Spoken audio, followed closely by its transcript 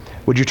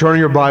Would you turn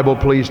your Bible,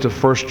 please, to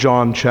 1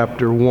 John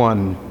chapter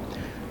 1.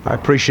 I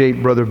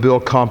appreciate Brother Bill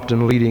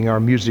Compton leading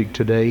our music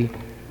today.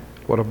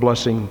 What a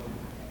blessing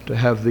to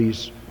have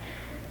these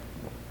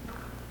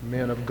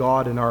men of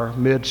God in our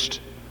midst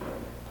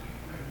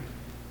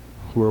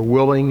who are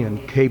willing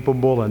and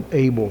capable and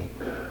able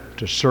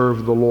to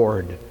serve the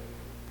Lord.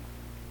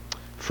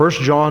 1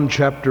 John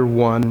chapter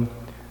 1,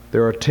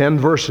 there are 10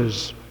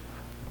 verses,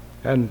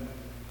 and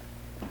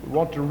we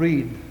want to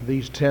read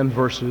these 10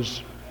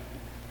 verses.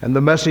 And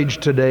the message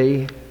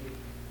today,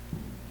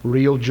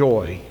 real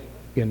joy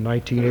in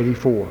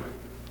 1984.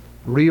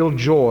 Real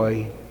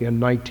joy in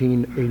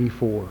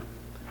 1984.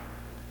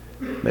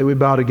 May we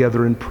bow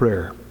together in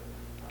prayer.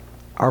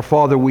 Our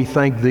Father, we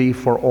thank Thee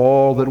for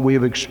all that we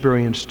have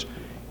experienced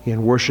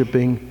in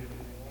worshiping,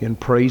 in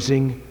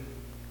praising,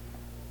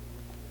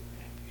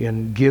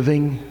 in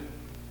giving,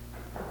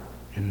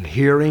 in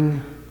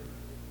hearing.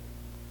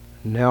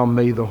 Now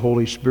may the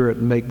Holy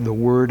Spirit make the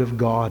Word of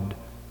God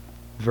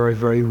very,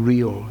 very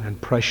real and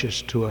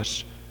precious to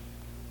us,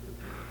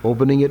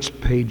 opening its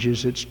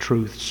pages, its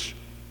truths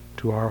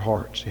to our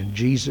hearts. In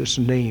Jesus'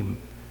 name,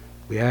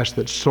 we ask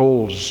that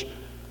souls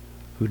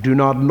who do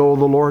not know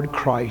the Lord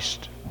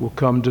Christ will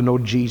come to know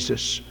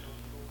Jesus,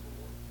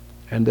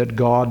 and that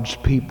God's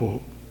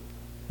people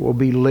will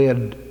be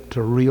led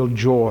to real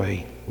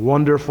joy,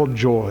 wonderful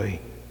joy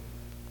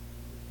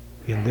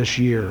in this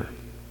year.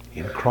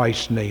 In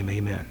Christ's name,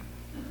 amen.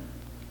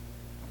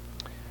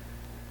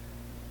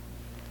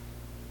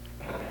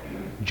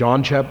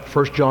 1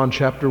 John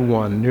chapter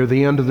 1, near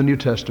the end of the New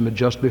Testament,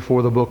 just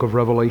before the book of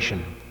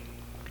Revelation.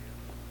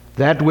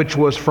 That which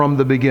was from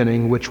the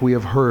beginning, which we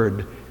have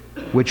heard,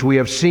 which we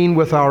have seen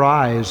with our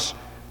eyes,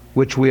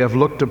 which we have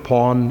looked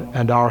upon,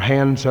 and our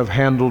hands have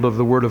handled of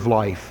the word of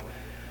life.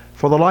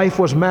 For the life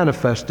was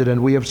manifested,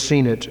 and we have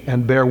seen it,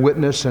 and bear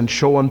witness, and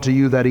show unto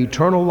you that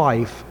eternal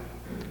life,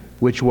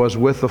 which was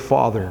with the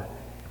Father,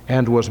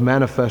 and was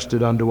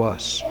manifested unto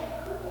us.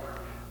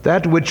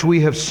 That which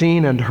we have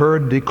seen and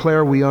heard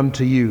declare we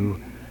unto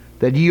you,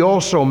 that ye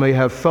also may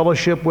have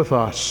fellowship with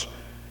us.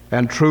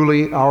 And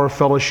truly our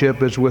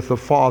fellowship is with the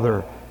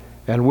Father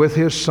and with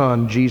His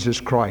Son,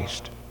 Jesus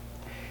Christ.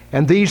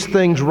 And these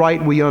things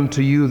write we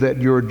unto you,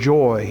 that your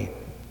joy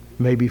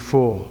may be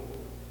full.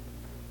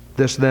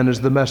 This then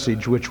is the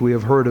message which we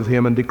have heard of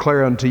Him, and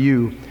declare unto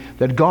you,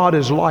 that God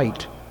is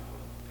light,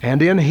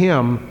 and in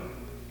Him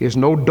is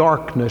no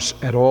darkness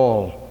at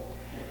all.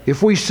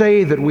 If we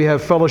say that we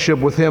have fellowship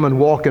with Him and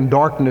walk in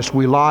darkness,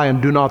 we lie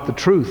and do not the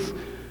truth.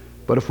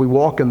 But if we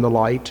walk in the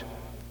light,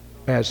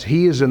 as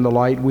He is in the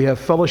light, we have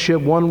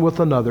fellowship one with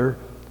another,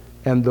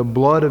 and the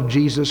blood of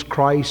Jesus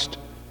Christ,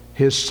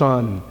 His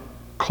Son,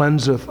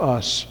 cleanseth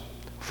us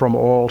from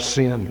all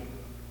sin.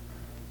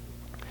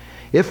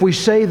 If we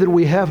say that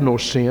we have no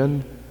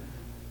sin,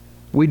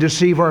 we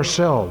deceive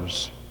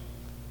ourselves,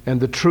 and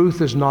the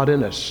truth is not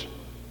in us.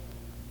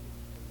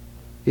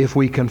 If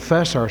we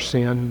confess our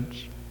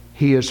sins,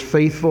 He is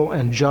faithful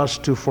and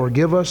just to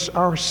forgive us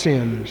our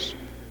sins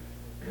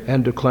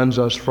and to cleanse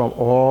us from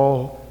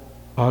all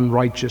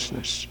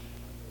unrighteousness.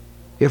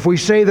 If we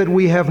say that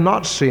we have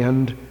not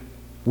sinned,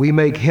 we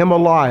make Him a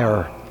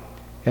liar,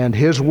 and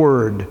His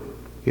word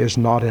is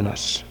not in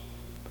us.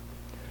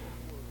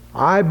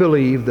 I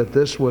believe that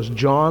this was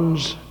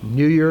John's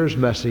New Year's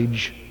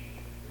message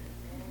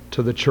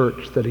to the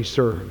church that he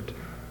served.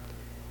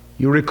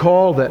 You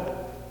recall that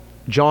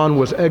John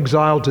was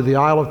exiled to the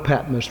Isle of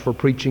Patmos for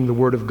preaching the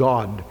Word of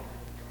God.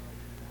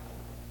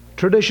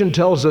 Tradition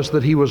tells us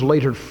that he was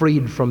later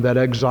freed from that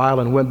exile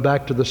and went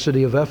back to the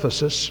city of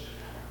Ephesus,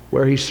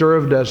 where he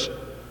served as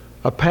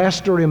a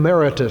pastor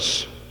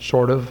emeritus,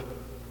 sort of.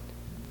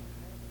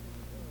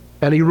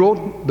 And he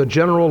wrote the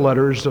general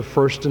letters of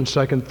 1st and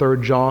 2nd,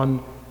 3rd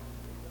John,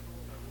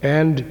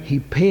 and he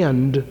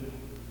penned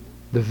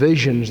the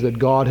visions that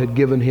God had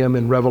given him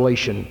in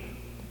Revelation,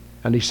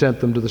 and he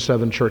sent them to the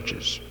 7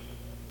 churches.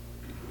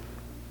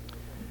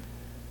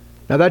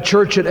 Now that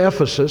church at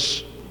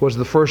Ephesus was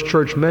the first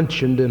church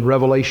mentioned in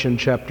Revelation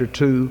chapter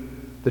 2,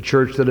 the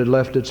church that had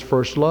left its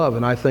first love,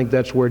 and I think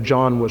that's where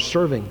John was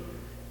serving.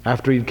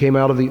 After he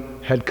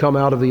had come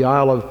out of the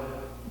Isle of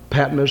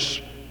Patmos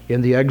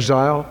in the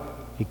exile,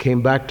 he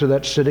came back to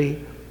that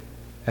city,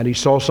 and he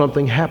saw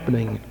something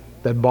happening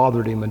that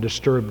bothered him and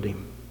disturbed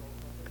him.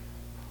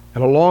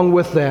 And along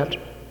with that,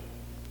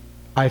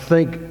 I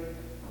think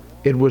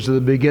it was the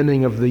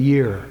beginning of the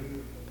year.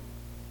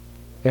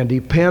 And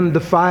he penned the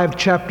 5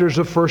 chapters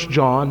of 1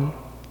 John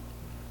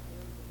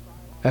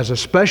as a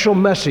special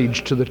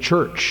message to the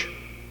church,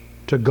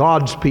 to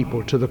God's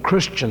people, to the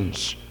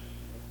Christians,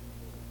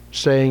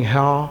 saying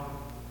how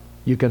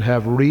you can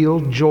have real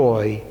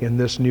joy in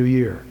this new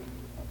year.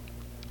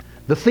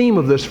 The theme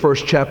of this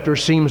first chapter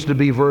seems to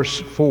be verse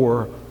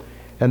 4,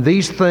 and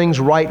these things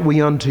write we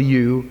unto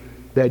you,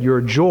 that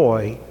your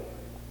joy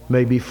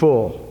may be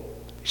full.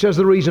 He says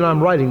the reason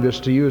I'm writing this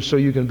to you is so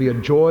you can be a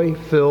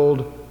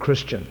joy-filled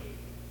Christian.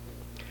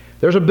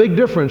 There's a big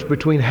difference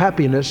between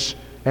happiness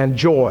and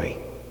joy.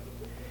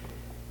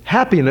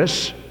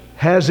 Happiness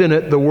has in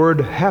it the word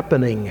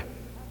happening,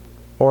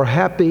 or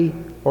happy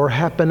or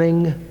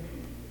happening.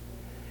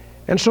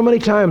 And so many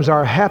times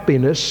our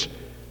happiness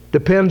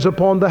depends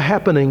upon the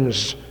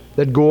happenings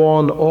that go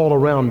on all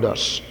around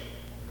us.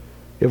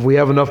 If we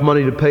have enough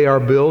money to pay our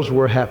bills,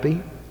 we're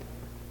happy.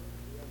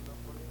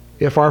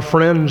 If our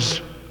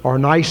friends are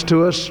nice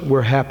to us,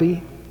 we're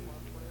happy.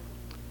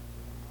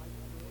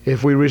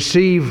 If we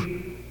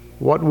receive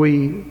what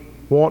we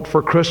want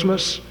for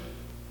Christmas,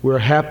 we're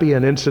happy.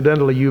 And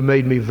incidentally, you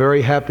made me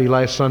very happy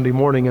last Sunday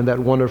morning in that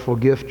wonderful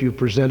gift you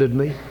presented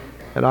me,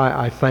 and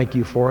I thank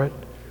you for it.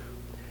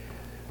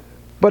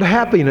 But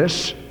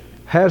happiness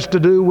has to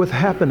do with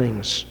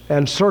happenings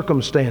and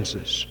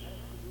circumstances.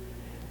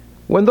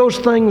 When those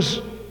things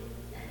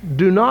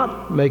do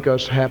not make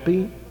us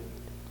happy,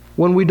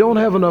 when we don't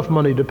have enough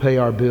money to pay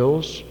our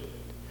bills,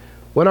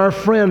 when our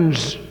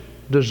friends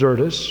desert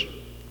us,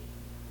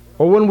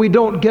 or when we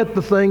don't get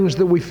the things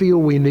that we feel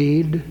we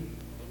need,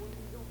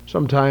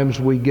 sometimes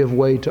we give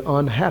way to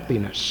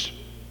unhappiness.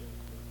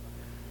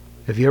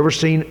 Have you ever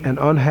seen an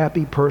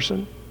unhappy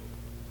person?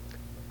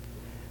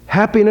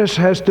 Happiness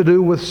has to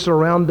do with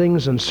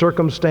surroundings and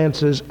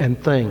circumstances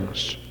and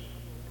things.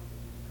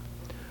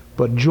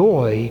 But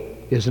joy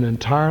is an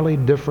entirely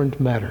different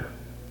matter.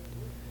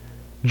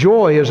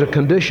 Joy is a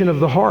condition of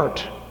the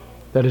heart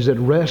that is at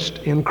rest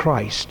in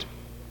Christ.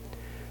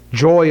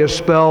 Joy is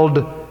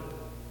spelled,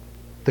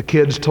 the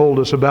kids told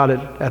us about it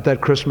at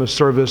that Christmas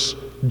service,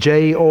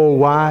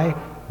 J-O-Y,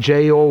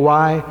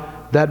 J-O-Y.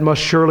 That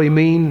must surely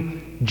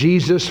mean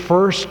Jesus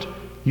first,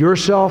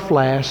 yourself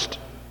last,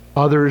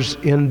 others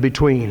in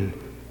between.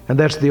 And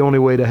that's the only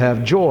way to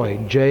have joy.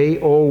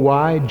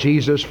 J-O-Y,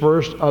 Jesus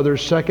first,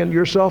 others second,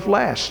 yourself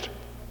last.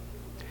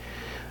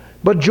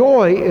 But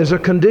joy is a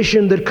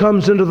condition that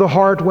comes into the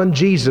heart when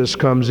Jesus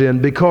comes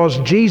in, because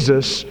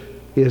Jesus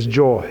is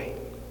joy.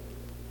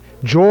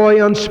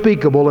 Joy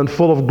unspeakable and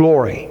full of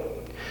glory.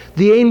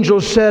 The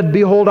angel said,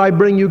 "Behold, I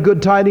bring you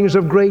good tidings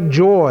of great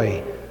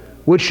joy,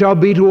 which shall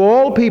be to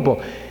all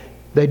people."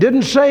 They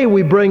didn't say,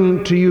 "We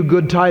bring to you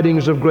good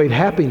tidings of great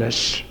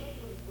happiness,"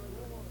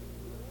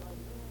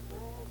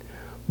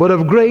 but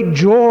of great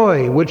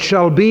joy, which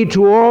shall be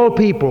to all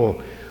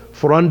people.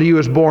 For unto you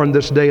is born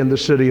this day in the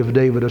city of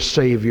David a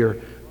Savior,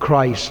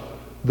 Christ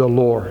the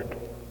Lord.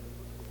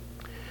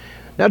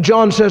 Now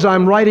John says,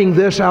 I'm writing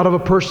this out of a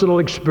personal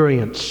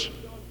experience.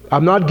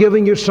 I'm not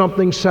giving you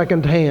something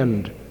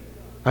secondhand.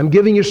 I'm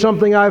giving you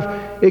something I've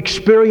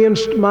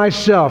experienced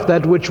myself,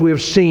 that which we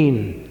have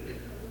seen,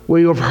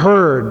 we have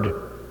heard,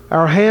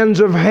 our hands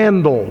have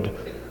handled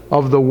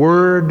of the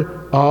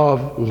Word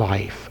of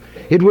life.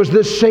 It was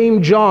this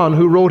same John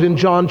who wrote in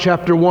John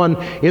chapter 1,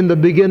 "In the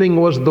beginning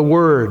was the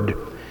Word,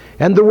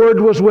 and the Word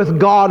was with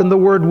God, and the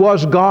Word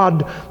was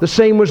God. The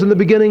same was in the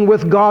beginning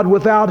with God.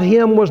 Without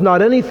Him was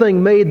not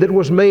anything made that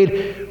was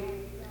made.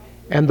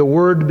 And the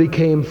Word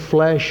became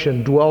flesh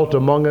and dwelt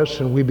among us,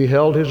 and we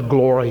beheld His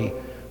glory,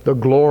 the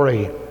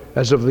glory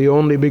as of the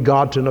only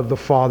begotten of the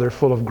Father,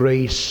 full of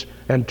grace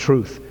and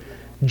truth."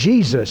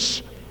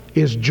 Jesus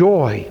is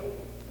joy.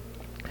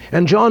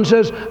 And John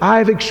says,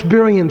 I've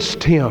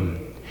experienced Him.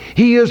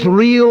 He is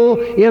real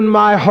in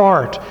my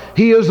heart.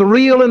 He is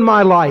real in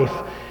my life.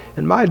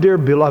 And my dear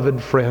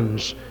beloved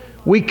friends,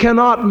 we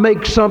cannot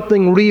make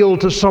something real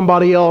to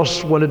somebody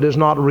else when it is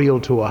not real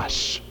to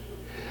us.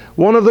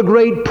 One of the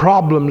great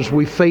problems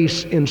we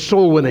face in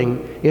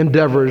soul-winning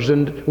endeavors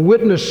and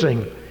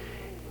witnessing,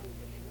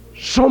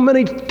 so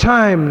many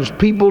times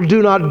people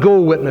do not go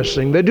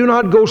witnessing. They do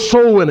not go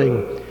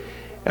soul-winning.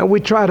 And we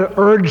try to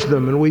urge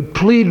them, and we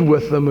plead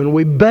with them, and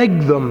we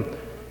beg them.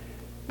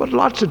 But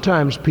lots of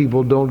times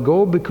people don't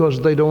go because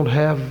they don't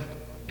have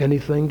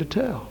anything to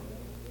tell.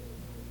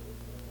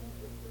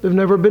 They've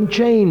never been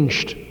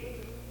changed.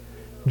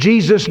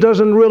 Jesus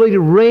doesn't really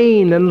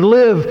reign and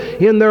live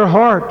in their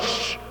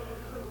hearts.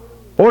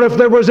 Or if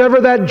there was ever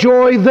that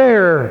joy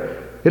there,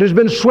 it has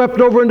been swept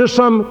over into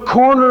some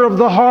corner of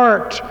the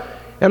heart,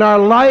 and our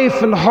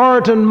life and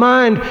heart and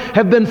mind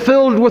have been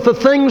filled with the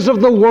things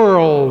of the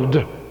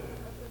world.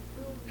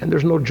 And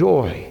there's no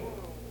joy,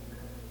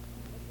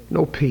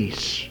 no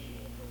peace,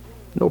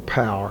 no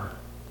power,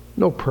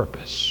 no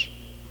purpose.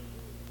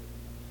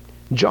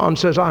 John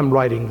says, I'm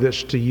writing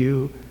this to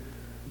you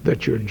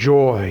that your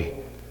joy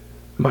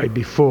might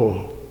be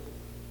full.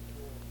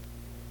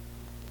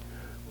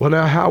 Well,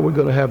 now how are we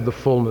going to have the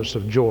fullness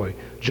of joy?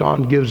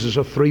 John gives us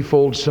a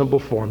threefold simple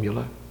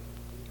formula.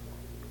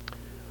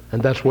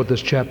 And that's what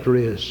this chapter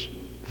is.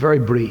 Very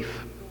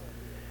brief.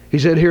 He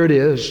said, here it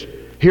is.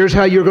 Here's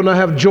how you're going to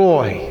have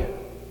joy.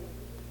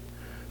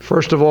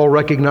 First of all,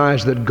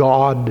 recognize that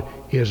God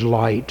is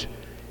light,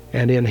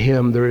 and in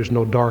Him there is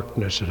no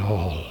darkness at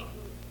all.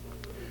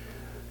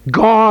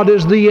 God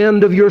is the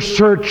end of your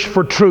search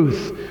for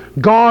truth.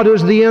 God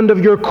is the end of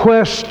your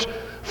quest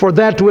for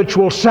that which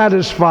will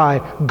satisfy.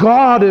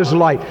 God is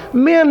light.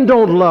 Men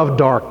don't love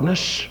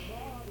darkness.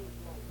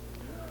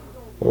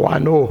 Oh, I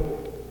know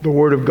the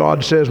Word of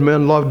God says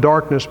men love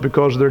darkness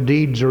because their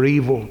deeds are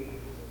evil.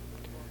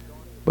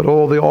 But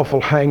oh, the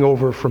awful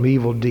hangover from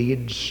evil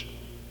deeds.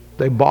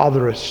 They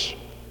bother us.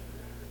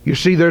 You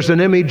see, there's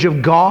an image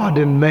of God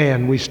in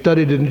man. We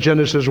studied in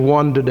Genesis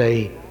 1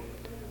 today.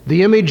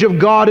 The image of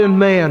God in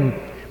man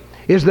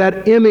is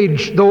that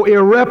image, though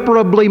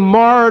irreparably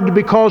marred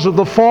because of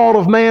the fall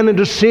of man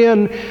into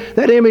sin,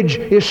 that image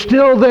is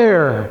still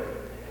there.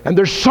 And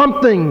there's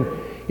something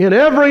in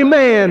every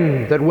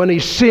man that when he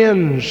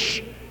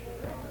sins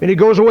and he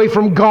goes away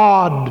from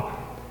God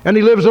and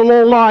he lives a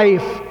low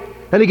life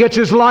and he gets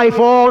his life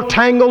all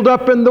tangled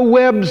up in the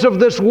webs of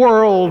this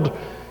world,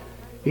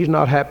 he's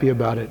not happy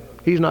about it.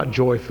 He's not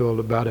joy-filled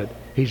about it.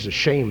 He's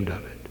ashamed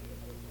of it.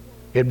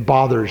 It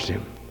bothers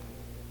him.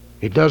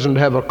 He doesn't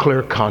have a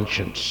clear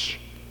conscience.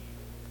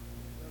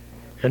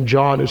 And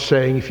John is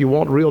saying, if you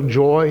want real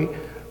joy,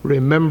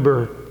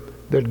 remember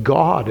that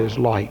God is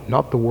light,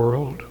 not the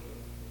world.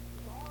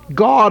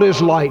 God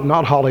is light,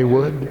 not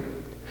Hollywood.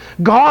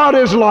 God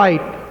is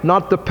light,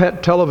 not the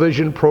pet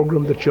television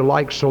program that you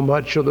like so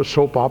much, or the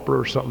soap opera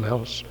or something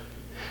else.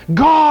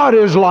 God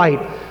is light,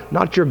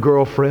 not your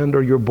girlfriend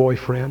or your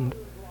boyfriend.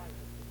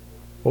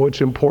 Oh,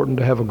 it's important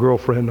to have a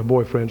girlfriend, a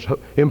boyfriend. It's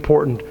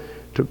important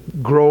to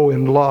grow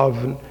in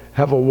love and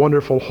have a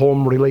wonderful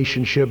home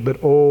relationship. But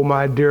oh,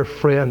 my dear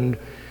friend,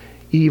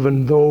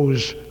 even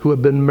those who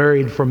have been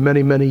married for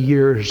many, many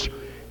years,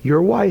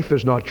 your wife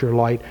is not your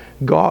light.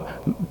 God,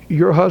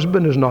 your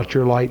husband is not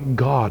your light.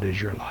 God is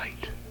your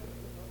light.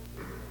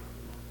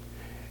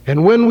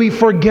 And when we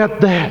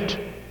forget that,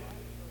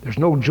 there's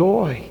no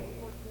joy.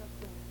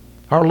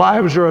 Our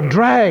lives are a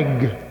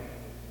drag.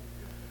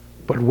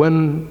 But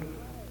when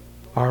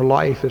our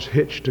life is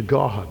hitched to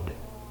God,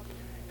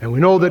 and we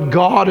know that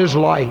God is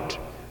light,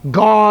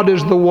 God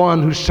is the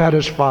one who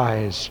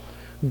satisfies,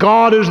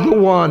 God is the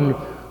one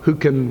who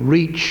can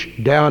reach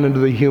down into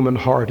the human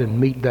heart and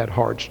meet that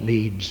heart's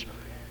needs,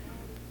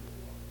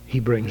 He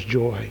brings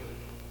joy.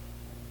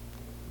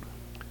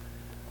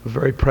 A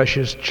very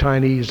precious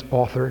Chinese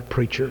author,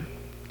 preacher,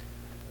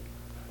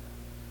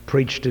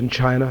 preached in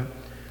China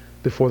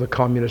before the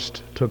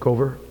communists took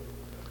over.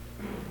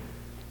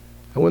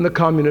 And when the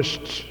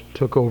communists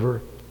took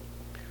over,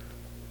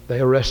 they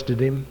arrested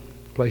him,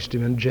 placed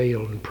him in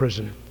jail, in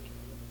prison.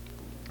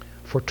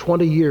 For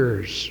 20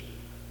 years,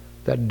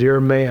 that dear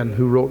man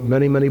who wrote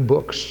many, many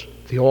books,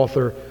 the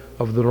author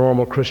of The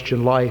Normal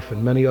Christian Life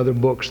and many other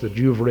books that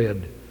you've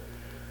read,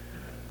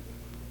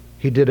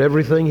 he did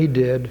everything he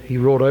did. He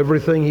wrote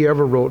everything he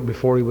ever wrote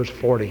before he was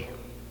 40.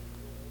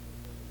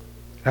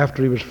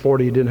 After he was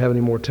 40, he didn't have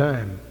any more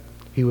time.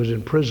 He was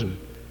in prison.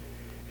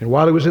 And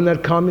while he was in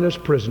that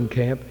communist prison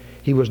camp,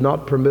 he was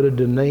not permitted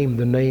to name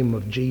the name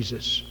of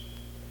Jesus.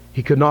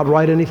 He could not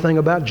write anything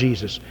about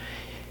Jesus.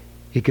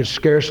 He could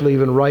scarcely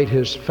even write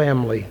his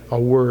family a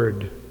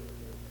word.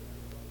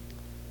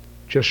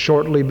 Just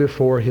shortly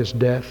before his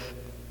death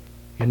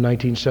in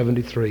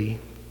 1973,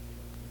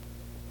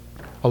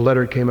 a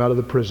letter came out of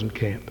the prison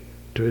camp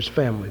to his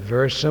family, a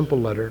very simple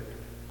letter.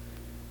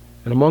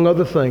 And among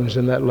other things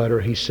in that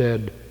letter, he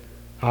said,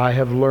 I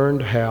have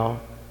learned how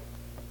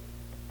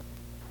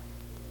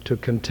to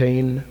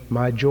contain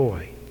my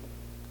joy.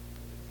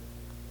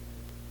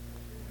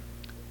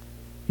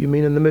 You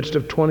mean in the midst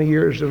of 20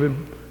 years of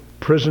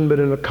imprisonment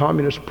in a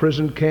communist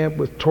prison camp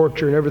with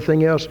torture and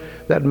everything else,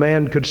 that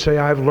man could say,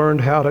 I've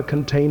learned how to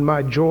contain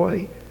my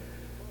joy?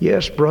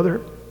 Yes,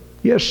 brother.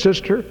 Yes,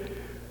 sister.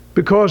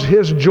 Because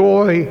his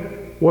joy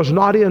was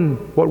not in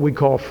what we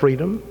call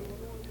freedom.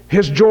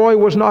 His joy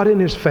was not in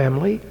his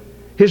family.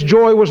 His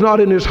joy was not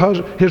in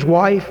his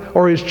wife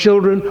or his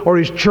children or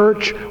his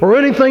church or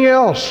anything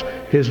else.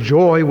 His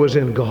joy was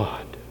in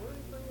God.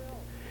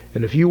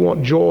 And if you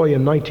want joy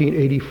in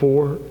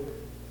 1984,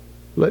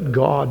 let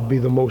God be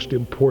the most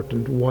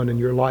important one in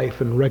your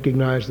life and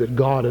recognize that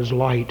God is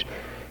light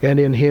and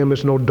in Him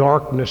is no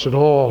darkness at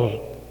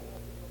all.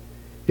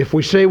 If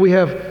we say we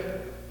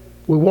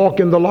walk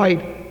in the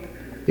light,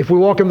 if we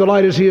walk in the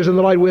light as He is in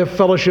the light, we have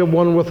fellowship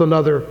one with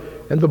another,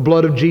 and the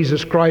blood of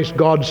Jesus Christ,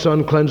 God's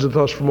Son, cleanseth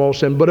us from all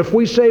sin. But if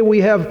we say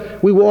we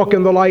walk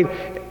in the light,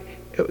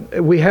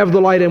 we have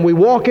the light and we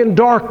walk in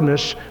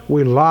darkness,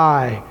 we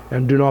lie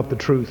and do not the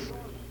truth.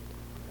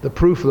 The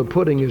proof of the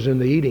pudding is in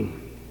the eating.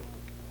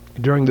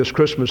 During this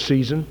Christmas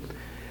season,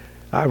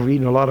 I've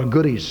eaten a lot of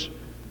goodies,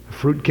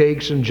 fruit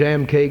cakes and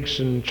jam cakes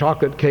and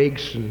chocolate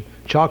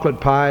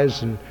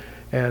pies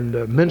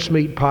and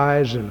mincemeat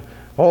pies and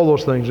all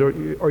those things.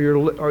 Are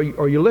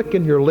you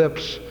licking your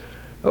lips?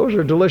 Those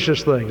are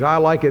delicious things. I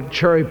like it.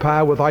 Cherry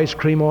pie with ice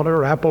cream on it,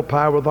 or apple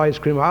pie with ice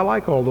cream. I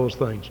like all those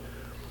things.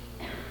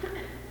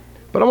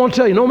 But I want to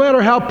tell you, no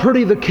matter how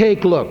pretty the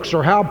cake looks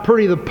or how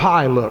pretty the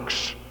pie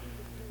looks,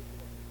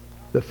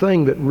 the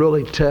thing that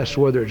really tests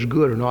whether it's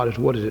good or not is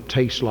what does it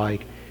taste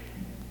like,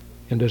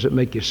 and does it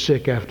make you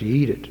sick after you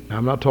eat it? Now,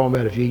 I'm not talking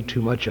about if you eat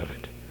too much of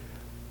it.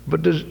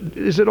 But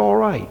is it all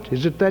right?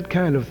 Is it that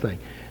kind of thing?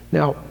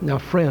 Now,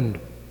 friend,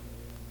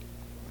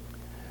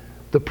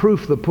 the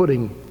proof of the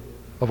pudding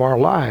of our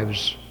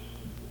lives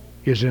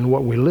is in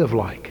what we live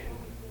like.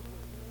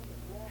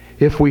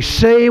 If we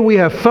say we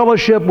have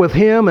fellowship with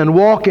Him and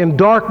walk in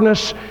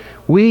darkness,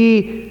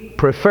 we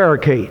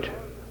prevaricate.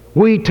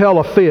 We tell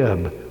a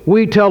fib.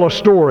 we tell a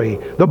story.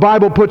 The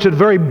Bible puts it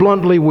very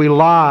bluntly, we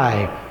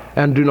lie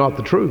and do not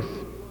the truth.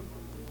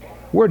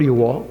 Where do you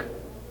walk?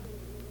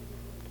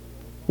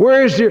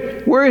 Where is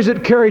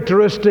it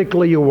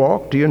characteristically you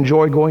walk? Do you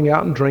enjoy going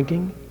out and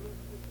drinking?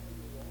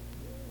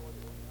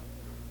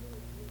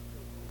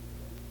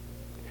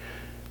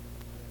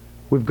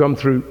 We've come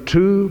through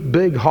 2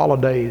 big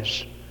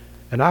holidays,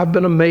 and I've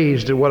been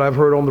amazed at what I've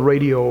heard on the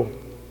radio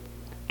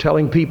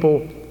telling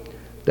people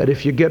that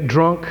if you get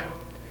drunk,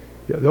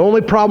 the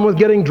only problem with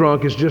getting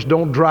drunk is just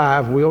don't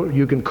drive.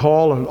 You can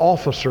call, an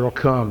officer will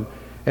come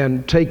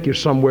and take you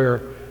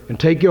somewhere and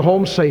take you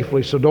home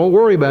safely. So don't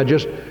worry about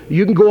it.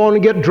 You can go on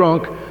and get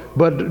drunk,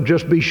 but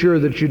just be sure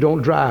that you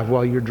don't drive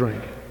while you're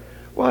drinking.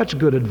 Well, that's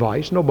good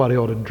advice. Nobody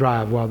ought to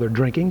drive while they're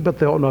drinking, but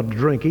they ought not to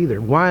drink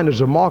either. Wine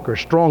is a mocker,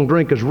 strong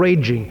drink is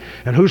raging,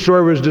 and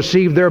whosoever is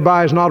deceived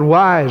thereby is not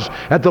wise.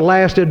 At the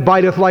last it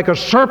biteth like a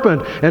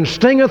serpent and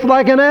stingeth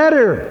like an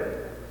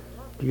adder.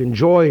 Do you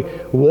enjoy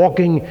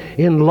walking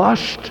in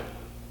lust?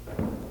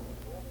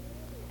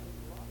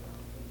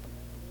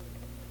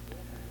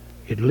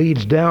 It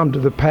leads down to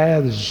the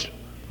paths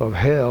of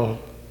hell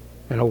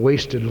and a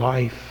wasted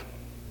life.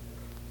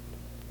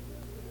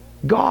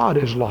 God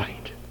is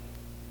light.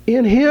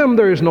 In Him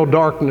there is no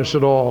darkness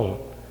at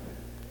all.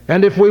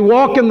 And if we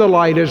walk in the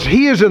light as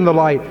He is in the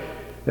light,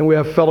 then we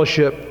have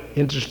fellowship.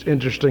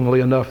 Interestingly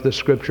enough, this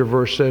scripture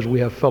verse says we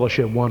have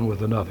fellowship one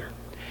with another.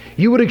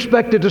 You would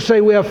expect it to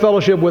say we have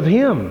fellowship with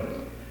Him.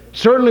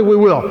 Certainly we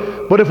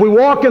will. But if we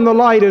walk in the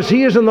light as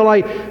He is in the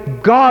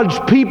light, God's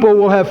people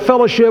will have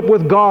fellowship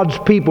with God's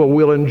people.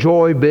 We'll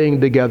enjoy being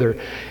together.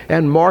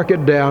 And mark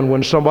it down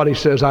when somebody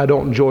says, I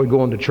don't enjoy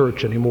going to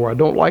church anymore. I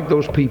don't like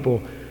those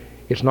people.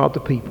 It's not the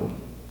people.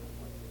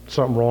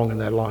 Something wrong in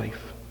that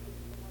life.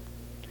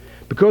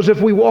 Because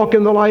if we walk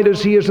in the light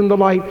as He is in the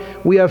light,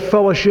 we have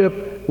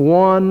fellowship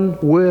one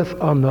with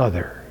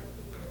another.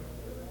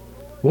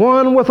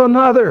 One with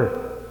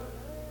another.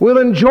 We'll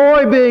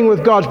enjoy being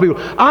with God's people.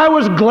 I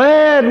was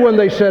glad when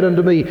they said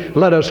unto me,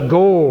 let us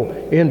go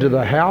into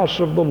the house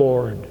of the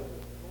Lord.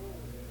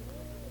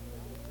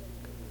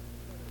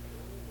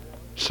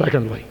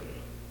 Secondly,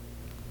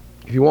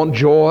 if you want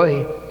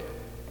joy,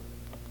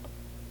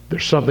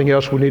 there's something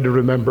else we need to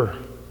remember,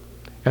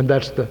 and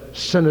that's the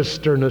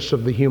sinisterness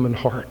of the human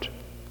heart.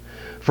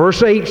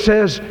 Verse 8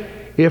 says,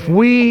 if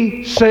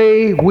we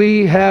say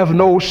we have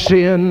no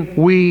sin,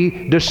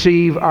 we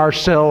deceive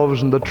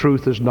ourselves and the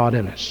truth is not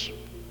in us.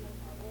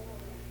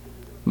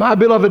 My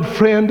beloved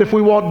friend, if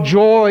we want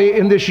joy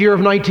in this year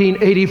of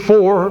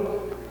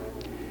 1984,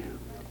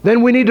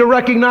 then we need to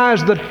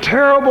recognize the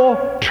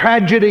terrible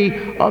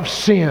tragedy of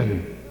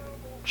sin.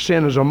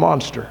 Sin is a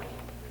monster.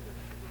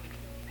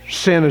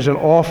 Sin is an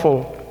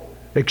awful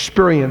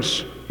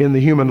experience in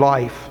the human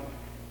life.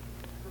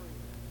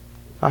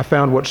 I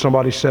found what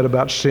somebody said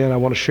about sin. I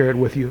want to share it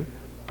with you.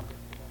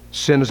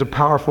 Sin is a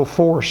powerful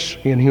force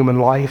in human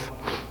life.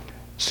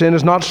 Sin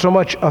is not so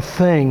much a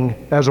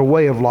thing as a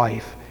way of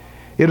life.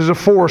 It is a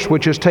force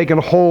which has taken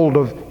hold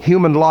of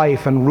human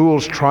life and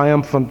rules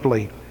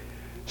triumphantly.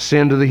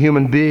 Sin to the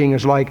human being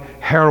is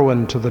like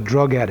heroin to the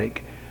drug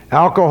addict,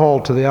 alcohol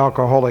to the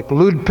alcoholic,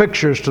 lewd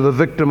pictures to the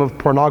victim of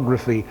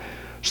pornography.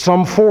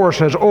 Some force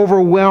has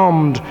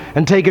overwhelmed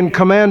and taken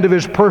command of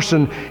his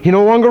person. He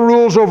no longer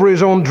rules over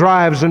his own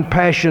drives and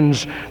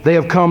passions. They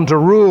have come to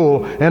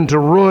rule and to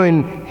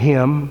ruin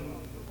him.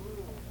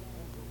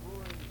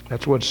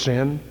 That's what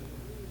sin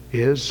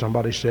is,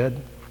 somebody said.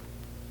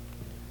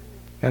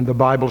 And the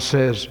Bible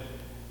says,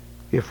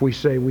 if we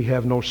say we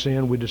have no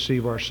sin, we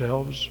deceive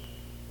ourselves.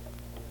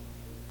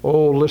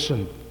 Oh,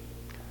 listen.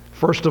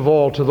 First of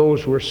all, to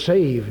those who are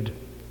saved,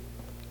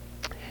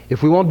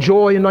 if we want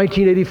joy in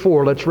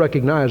 1984, let's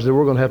recognize that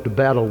we're going to have to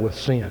battle with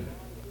sin.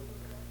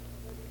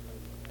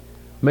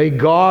 May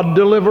God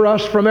deliver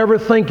us from ever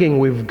thinking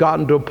we've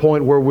gotten to a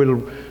point where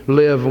we'll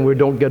live and we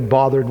don't get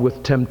bothered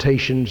with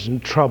temptations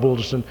and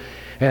troubles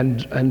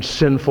and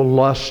sinful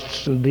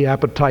lusts and the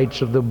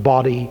appetites of the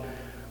body.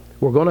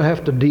 We're going to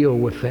have to deal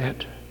with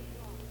that.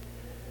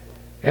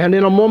 And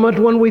in a moment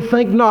when we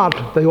think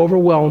not, they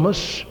overwhelm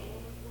us.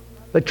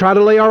 They try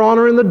to lay our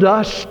honor in the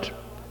dust.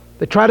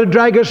 They try to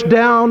drag us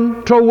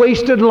down to a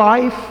wasted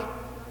life.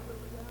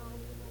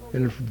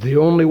 And the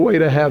only way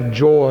to have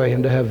joy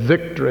and to have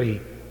victory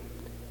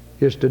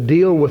is to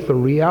deal with the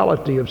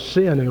reality of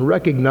sin and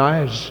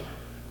recognize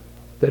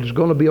that it's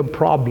going to be a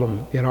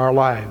problem in our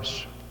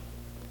lives.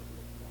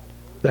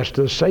 That's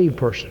to the saved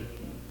person.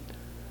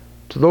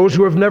 To those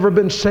who have never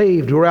been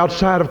saved, who are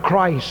outside of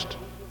Christ,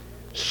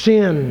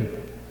 sin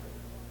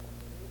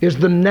is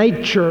the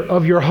nature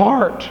of your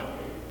heart.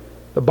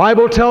 The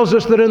Bible tells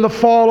us that in the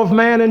fall of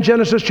man in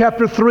Genesis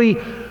chapter 3,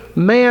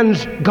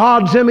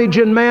 God's image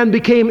in man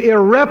became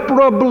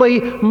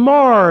irreparably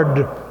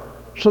marred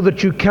so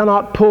that you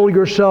cannot pull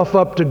yourself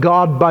up to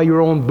God by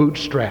your own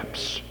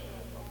bootstraps.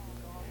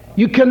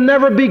 You can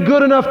never be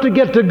good enough to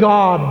get to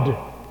God.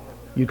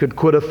 You could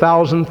quit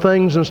 1,000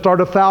 things and start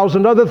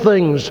 1,000 other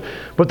things,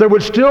 but there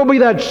would still be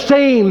that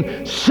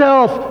same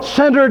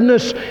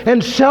self-centeredness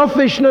and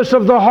selfishness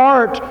of the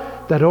heart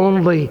that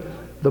only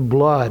the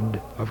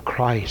blood of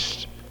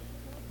Christ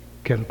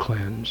can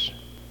cleanse.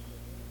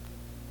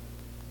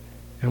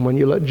 And when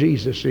you let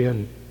Jesus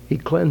in, He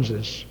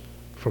cleanses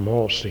from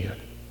all sin.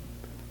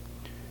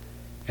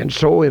 And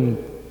so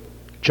in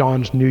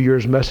John's New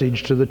Year's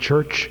message to the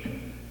church,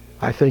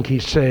 I think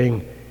he's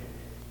saying,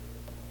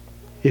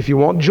 if you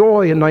want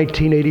joy in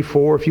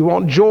 1984, if you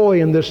want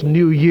joy in this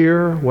new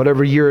year,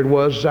 whatever year it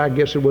was, I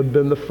guess it would have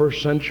been the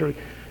first century,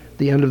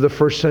 the end of the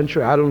first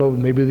century, I don't know,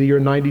 maybe the year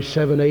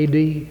 97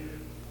 AD.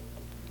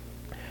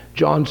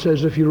 John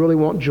says if you really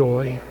want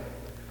joy,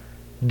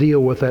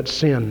 deal with that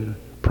sin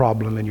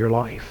problem in your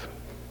life.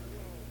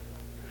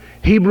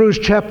 Hebrews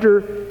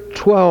chapter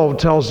 12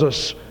 tells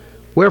us,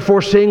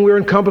 wherefore, seeing we are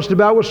encompassed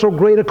about with so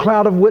great a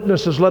cloud of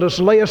witnesses, let us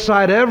lay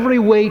aside every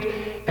weight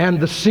and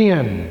the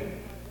sin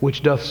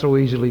which doth so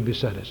easily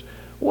beset us.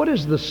 What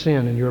is the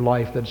sin in your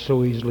life that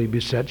so easily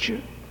besets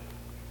you?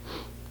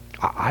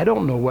 I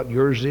don't know what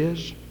yours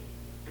is.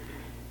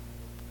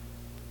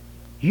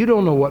 You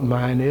don't know what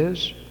mine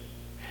is.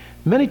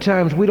 Many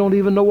times we don't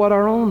even know what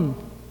our own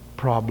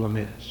problem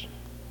is.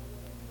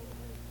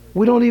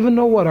 We don't even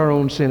know what our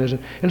own sin is.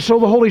 And so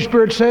the Holy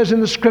Spirit says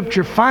in the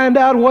Scripture, find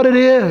out what it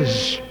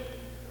is.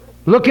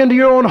 Look into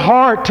your own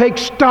heart, take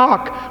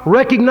stock,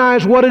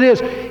 recognize what it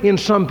is. In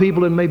some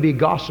people it may be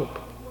gossip.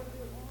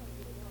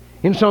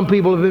 In some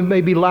people it may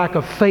be lack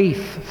of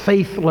faith,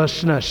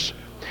 faithlessness.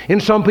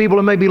 In some people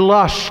it may be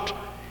lust.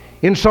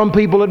 In some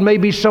people it may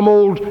be some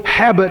old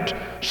habit,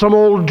 some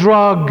old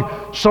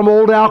drug, some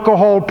old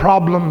alcohol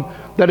problem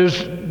that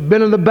has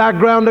been in the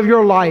background of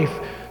your life.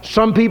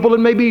 Some people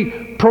it may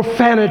be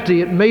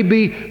profanity, it may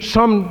be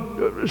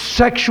some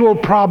sexual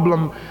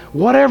problem.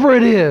 Whatever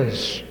it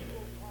is,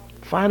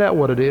 find out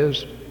what it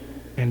is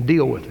and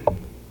deal with it.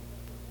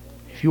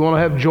 If you want to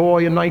have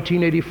joy in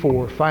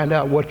 1984, find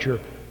out what your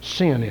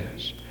sin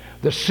is.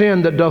 The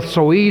sin that doth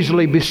so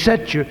easily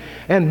beset you,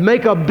 and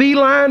make a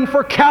beeline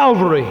for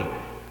Calvary.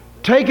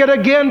 Take it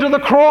again to the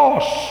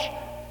cross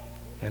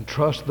and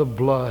trust the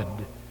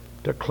blood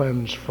to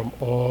cleanse from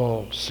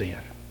all sin.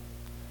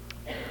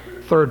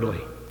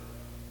 Thirdly,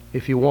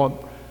 if you want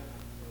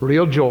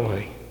real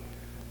joy,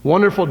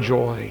 wonderful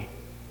joy,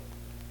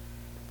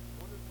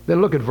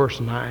 then look at verse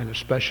 9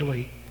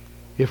 especially.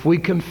 If we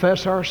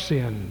confess our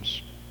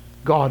sins,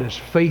 God is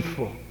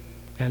faithful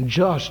and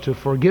just to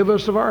forgive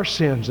us of our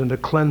sins and to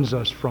cleanse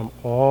us from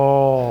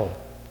all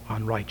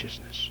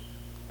unrighteousness.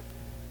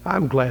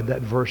 I'm glad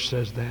that verse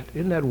says that.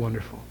 Isn't that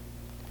wonderful?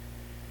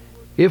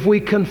 If we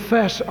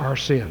confess our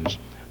sins.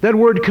 That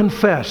word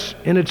confess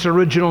in its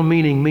original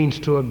meaning means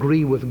to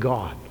agree with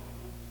God.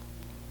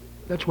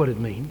 That's what it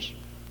means.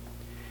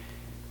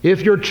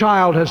 If your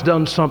child has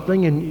done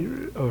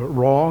something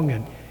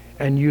wrong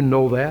and you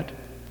know that,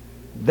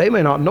 they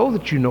may not know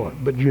that you know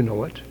it, but you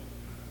know it.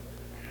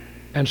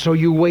 And so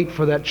you wait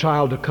for that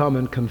child to come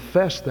and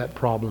confess that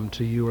problem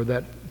to you or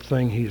that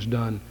thing he's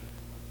done.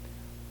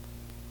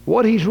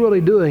 What he's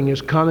really doing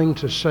is coming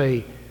to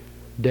say,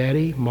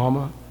 Daddy,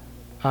 Mama,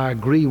 I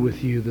agree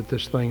with you that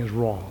this thing is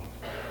wrong.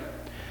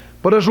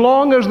 But as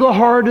long as the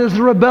heart is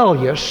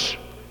rebellious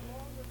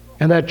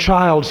and that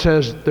child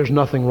says there's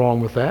nothing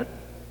wrong with that,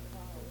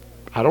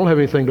 I don't have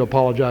anything to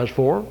apologize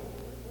for,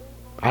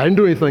 I didn't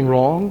do anything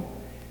wrong,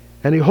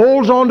 and he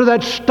holds on to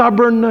that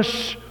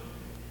stubbornness,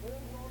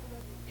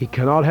 he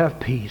cannot have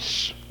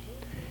peace.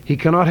 He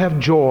cannot have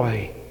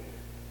joy.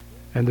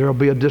 And there will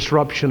be a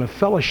disruption of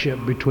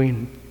fellowship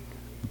between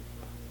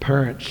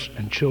parents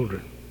and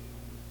children.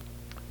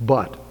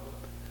 But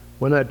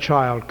when that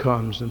child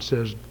comes and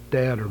says,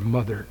 Dad or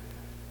Mother,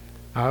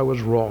 I was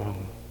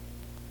wrong,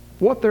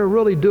 what they're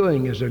really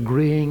doing is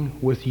agreeing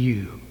with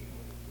you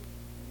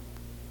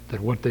that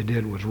what they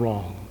did was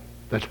wrong.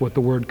 That's what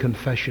the word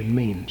confession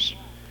means.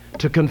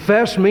 To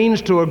confess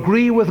means to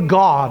agree with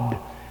God.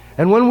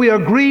 And when we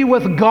agree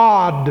with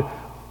God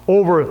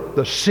over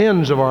the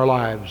sins of our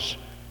lives,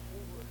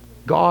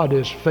 God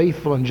is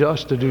faithful and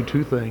just to do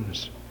two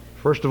things.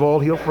 First of all,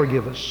 He'll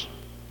forgive us.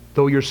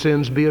 Though your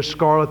sins be as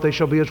scarlet, they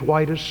shall be as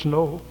white as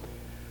snow.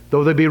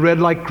 Though they be red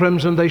like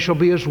crimson, they shall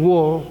be as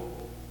wool.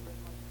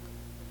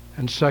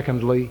 And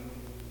secondly,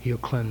 He'll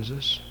cleanse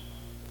us.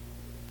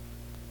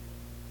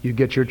 You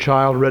get your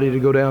child ready to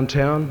go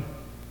downtown.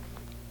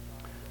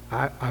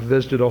 I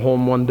visited a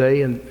home one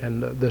day,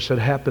 and this had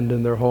happened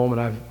in their home,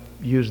 and I've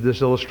used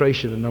this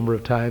illustration a number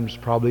of times,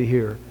 probably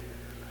here.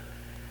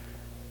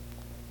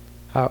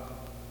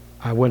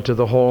 I went to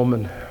the home,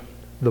 and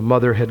the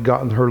mother had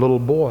gotten her little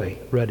boy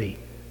ready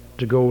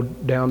to go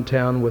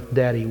downtown with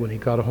Daddy when he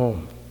got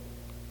home.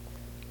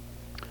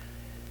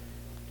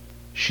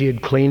 She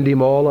had cleaned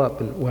him all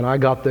up, and when I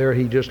got there,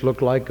 he just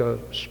looked like as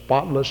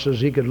spotless as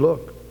he could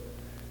look.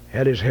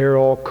 Had his hair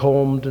all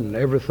combed, and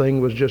everything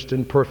was just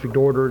in perfect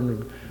order,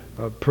 and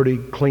a pretty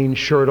clean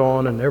shirt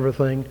on and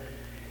everything.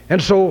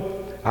 And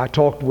so I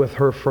talked with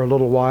her for a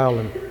little while,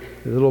 and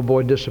the little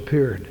boy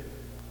disappeared.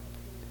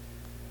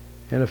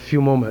 In a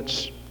few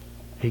moments,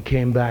 he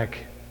came back,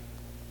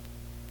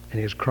 and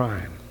he was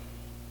crying.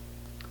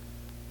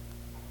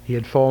 He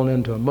had fallen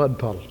into a mud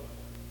puddle.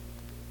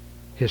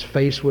 His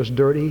face was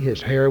dirty,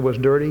 his hair was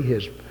dirty,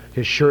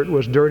 his shirt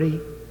was dirty.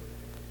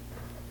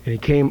 And he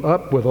came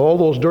up with all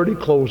those dirty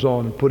clothes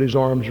on and put his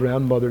arms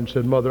around Mother and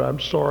said, "Mother, I'm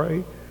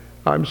sorry.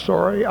 I'm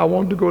sorry. I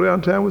wanted to go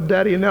downtown with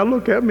Daddy, and now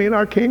look at me, and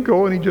I can't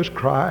go." And he just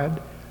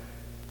cried.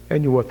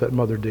 And you know what that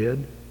mother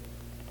did?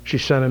 She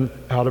sent him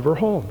out of her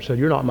home. Said,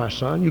 "You're not my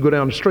son. You go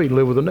down the street and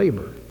live with a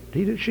neighbor."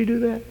 Did she do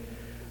that?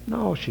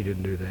 No, she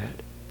didn't do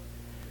that.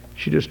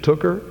 She just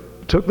took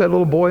that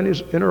little boy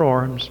in her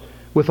arms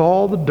with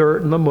all the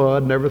dirt and the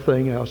mud and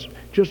everything else,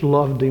 just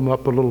loved him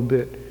up a little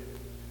bit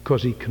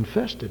because he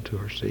confessed it to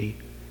her, see.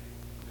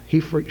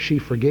 She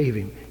forgave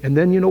him. And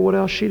then you know what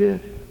else she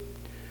did?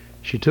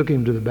 She took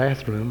him to the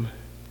bathroom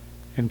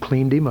and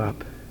cleaned him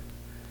up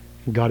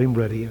and got him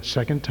ready a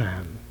second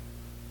time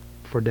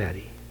for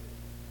Daddy.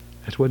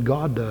 That's what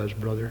God does,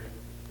 brother,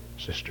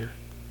 sister.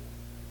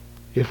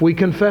 If we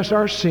confess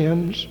our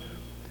sins,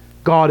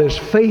 God is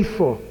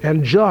faithful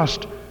and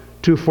just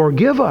to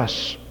forgive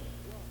us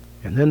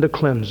and then to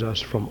cleanse us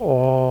from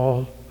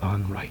all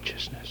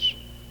unrighteousness.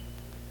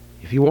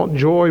 If you want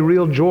joy,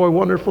 real joy,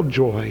 wonderful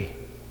joy,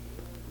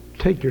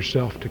 take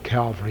yourself to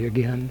Calvary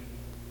again.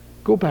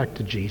 Go back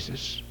to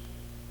Jesus.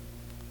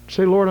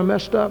 Say, "Lord, I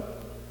messed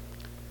up.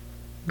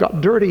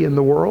 Got dirty in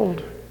the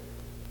world,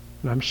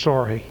 and I'm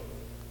sorry."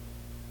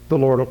 The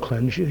Lord will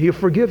cleanse you. He'll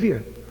forgive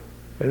you,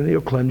 and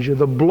He'll cleanse you.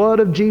 The blood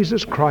of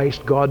Jesus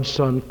Christ, God's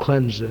Son,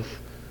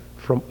 cleanseth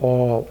from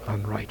all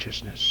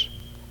unrighteousness.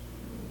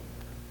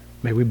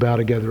 May we bow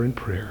together in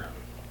prayer.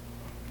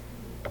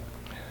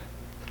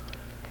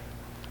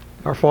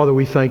 Our Father,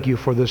 we thank you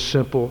for this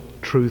simple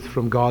truth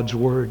from God's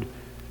Word.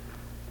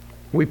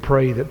 We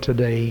pray that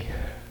today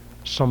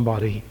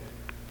somebody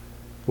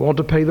will want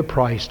to pay the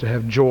price to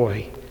have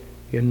joy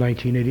in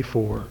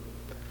 1984,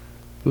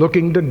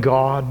 looking to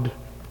God,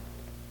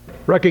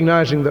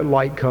 recognizing that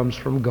light comes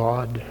from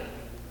God,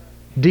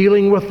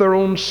 dealing with their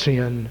own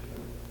sin,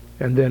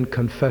 and then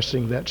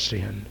confessing that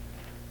sin.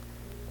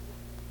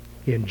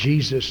 In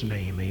Jesus'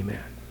 name,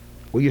 amen.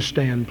 Will you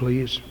stand,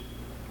 please?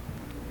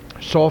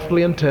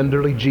 Softly and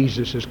tenderly,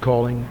 Jesus is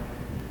calling.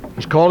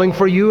 He's calling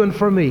for you and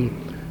for me.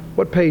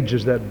 What page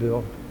is that,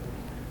 Bill?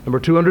 Number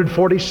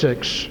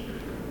 246.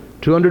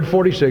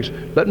 246.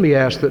 Let me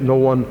ask that no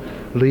one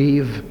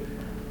leave.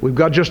 We've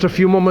got just a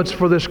few moments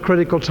for this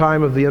critical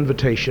time of the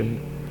invitation.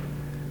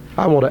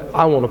 I want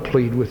to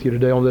plead with you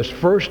today on this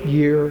first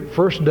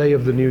day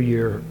of the new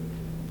year.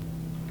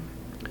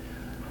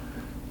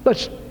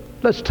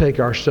 Let's take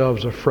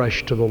ourselves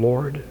afresh to the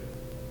Lord.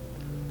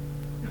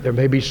 There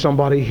may be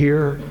somebody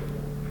here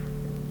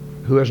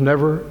who has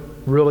never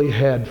really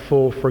had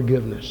full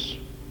forgiveness.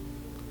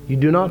 You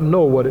do not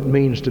know what it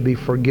means to be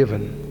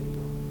forgiven.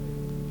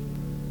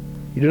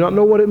 You do not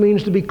know what it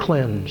means to be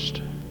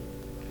cleansed.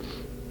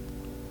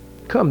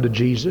 Come to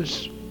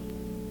Jesus.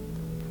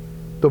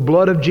 The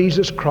blood of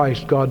Jesus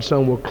Christ, God's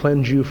Son, will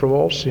cleanse you from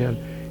all sin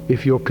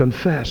if you'll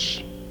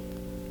confess,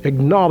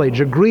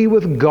 acknowledge, agree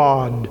with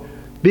God,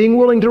 being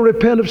willing to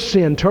repent of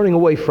sin, turning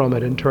away from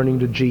it and turning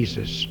to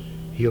Jesus.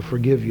 He'll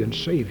forgive you and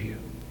save you.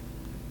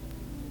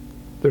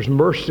 There's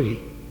mercy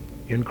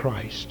in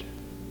Christ.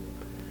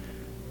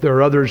 There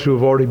are others who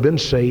have already been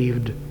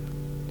saved,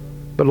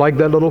 but like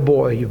that little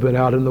boy, you've been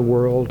out in the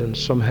world and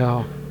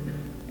somehow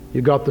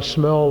you got the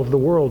smell of the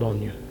world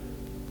on you.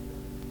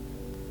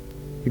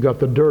 You got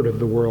the dirt of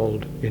the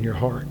world in your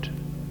heart.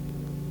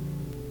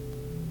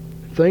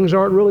 Things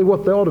aren't really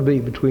what they ought to be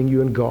between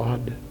you and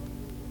God.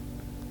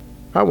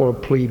 I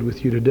want to plead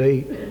with you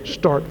today,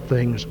 start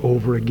things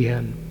over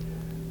again.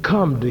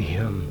 Come to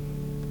Him.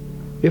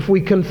 If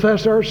we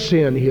confess our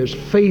sin, He is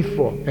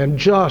faithful and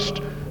just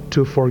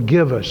to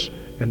forgive us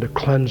and to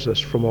cleanse us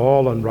from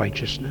all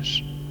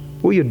unrighteousness.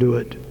 Will you do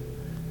it?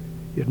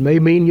 It may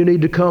mean you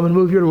need to come and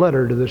move your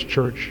letter to this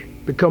church,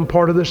 become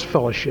part of this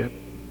fellowship.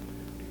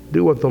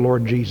 Do what the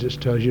Lord Jesus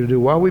tells you to do.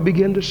 While we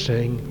begin to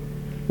sing,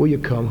 will you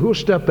come? Who will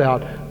step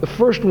out? The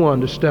first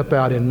one to step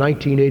out in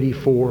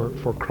 1984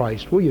 for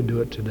Christ. Will you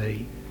do it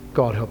today?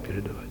 God help you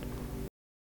to do it.